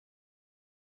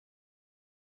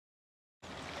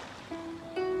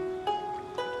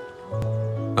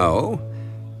Oh?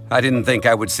 I didn't think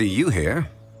I would see you here.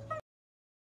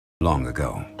 Long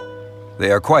ago. They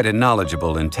are quite a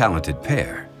knowledgeable and talented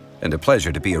pair, and a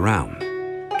pleasure to be around.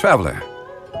 Traveler,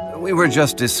 we were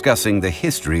just discussing the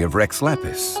history of Rex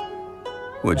Lapis.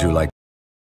 Would you like...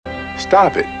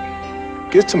 Stop it.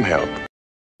 Get some help.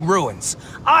 Ruins.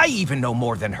 I even know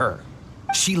more than her.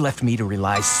 She left me to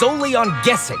rely solely on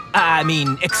guessing,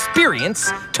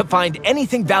 experience, to find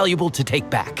anything valuable to take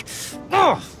back.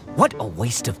 Ugh, what a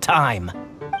waste of time.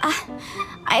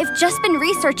 I've just been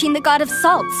researching the god of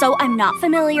salt, so I'm not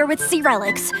familiar with sea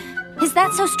relics. Is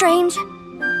that so strange?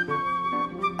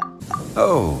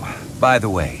 Oh, by the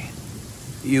way,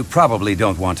 you probably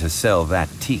don't want to sell that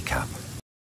teacup.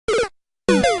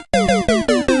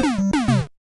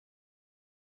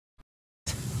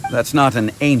 That's not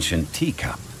an ancient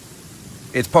teacup.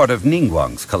 It's part of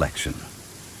Ningguang's collection.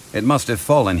 It must have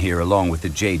fallen here along with the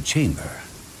Jade Chamber.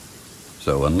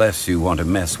 So unless you want to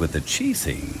mess with the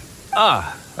Qixing...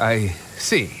 Ah, I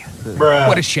see.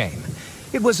 What a shame.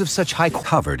 It was of such high quality.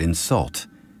 Covered in salt,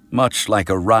 much like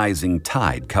a rising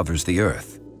tide covers the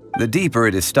earth. The deeper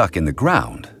it is stuck in the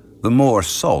ground, the more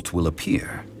salt will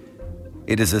appear.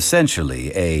 It is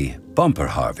essentially a bumper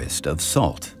harvest of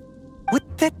salt. What?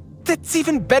 That's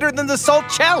even better than the salt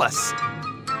chalice!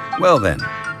 Well then,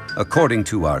 according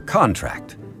to our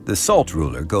contract, the salt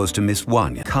ruler goes to Miss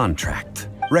Wanya. Contract.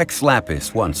 Rex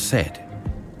Lapis once said,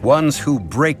 "Ones who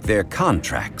break their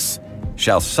contracts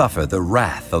shall suffer the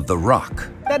wrath of the rock."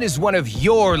 That is one of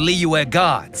your Liyue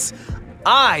gods.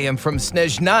 I am from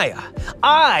Snezhnaya.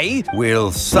 I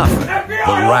will suffer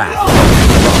the wrath of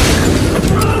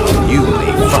the rock. You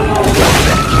may find that.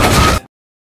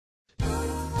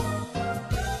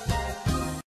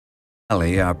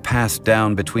 Are passed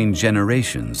down between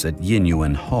generations at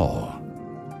Yinyuan Hall.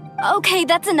 Okay,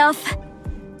 that's enough.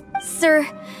 Sir,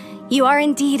 you are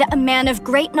indeed a man of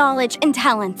great knowledge and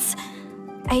talents.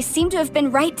 I seem to have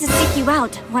been right to seek you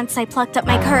out once I plucked up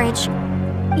my courage.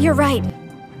 You're right.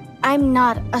 I'm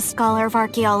not a scholar of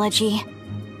archaeology.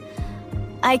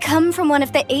 I come from one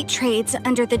of the 8 trades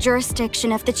under the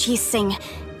jurisdiction of the Qixing,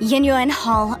 Yinyuan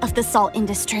Hall of the salt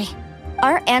industry.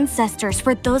 Our ancestors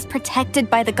were those protected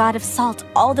by the god of salt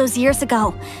all those years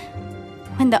ago,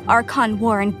 when the Archon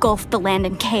War engulfed the land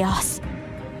in chaos.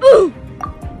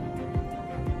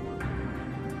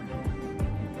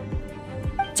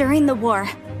 During the war,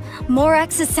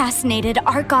 Morax assassinated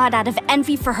our god out of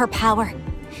envy for her power.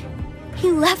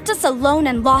 He left us alone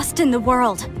and lost in the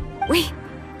world.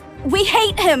 We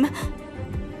hate him!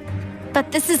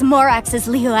 But this is Morax's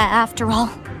Liyue after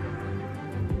all.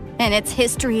 And its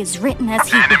history is written as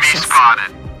he wishes.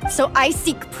 So I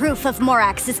seek proof of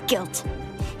Morax's guilt.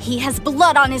 He has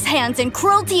blood on his hands and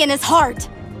cruelty in his heart.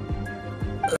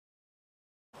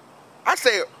 I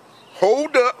said,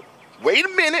 hold up, wait a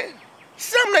minute.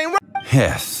 Something ain't right.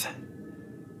 Yes.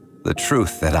 The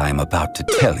truth that I am about to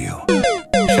tell you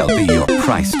shall be your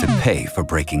price to pay for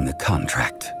breaking the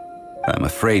contract. I'm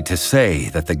afraid to say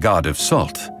that the god of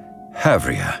salt,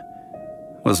 Havria,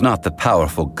 was not the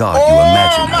powerful god you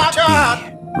imagine her to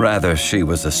be. Rather, she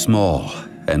was a small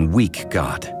and weak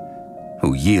god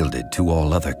who yielded to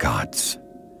all other gods.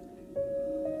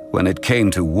 When it came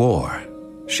to war,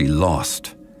 she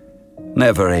lost,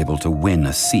 never able to win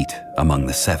a seat among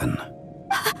the 7.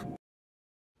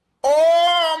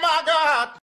 Oh my God!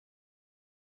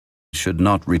 Should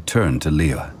not return to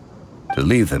Liyue. To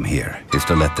leave them here is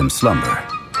to let them slumber.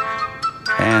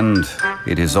 And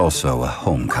it is also a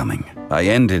homecoming. I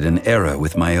ended an era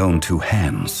with my own 2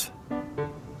 hands.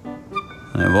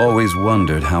 I've always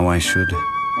wondered how I should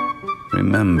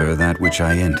remember that which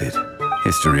I ended.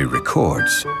 History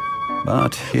records,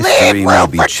 but history may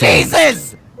be changed.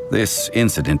 Jesus! This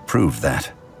incident proved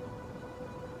that.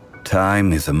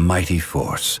 Time is a mighty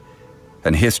force,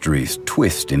 and history's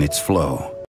twist in its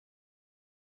flow.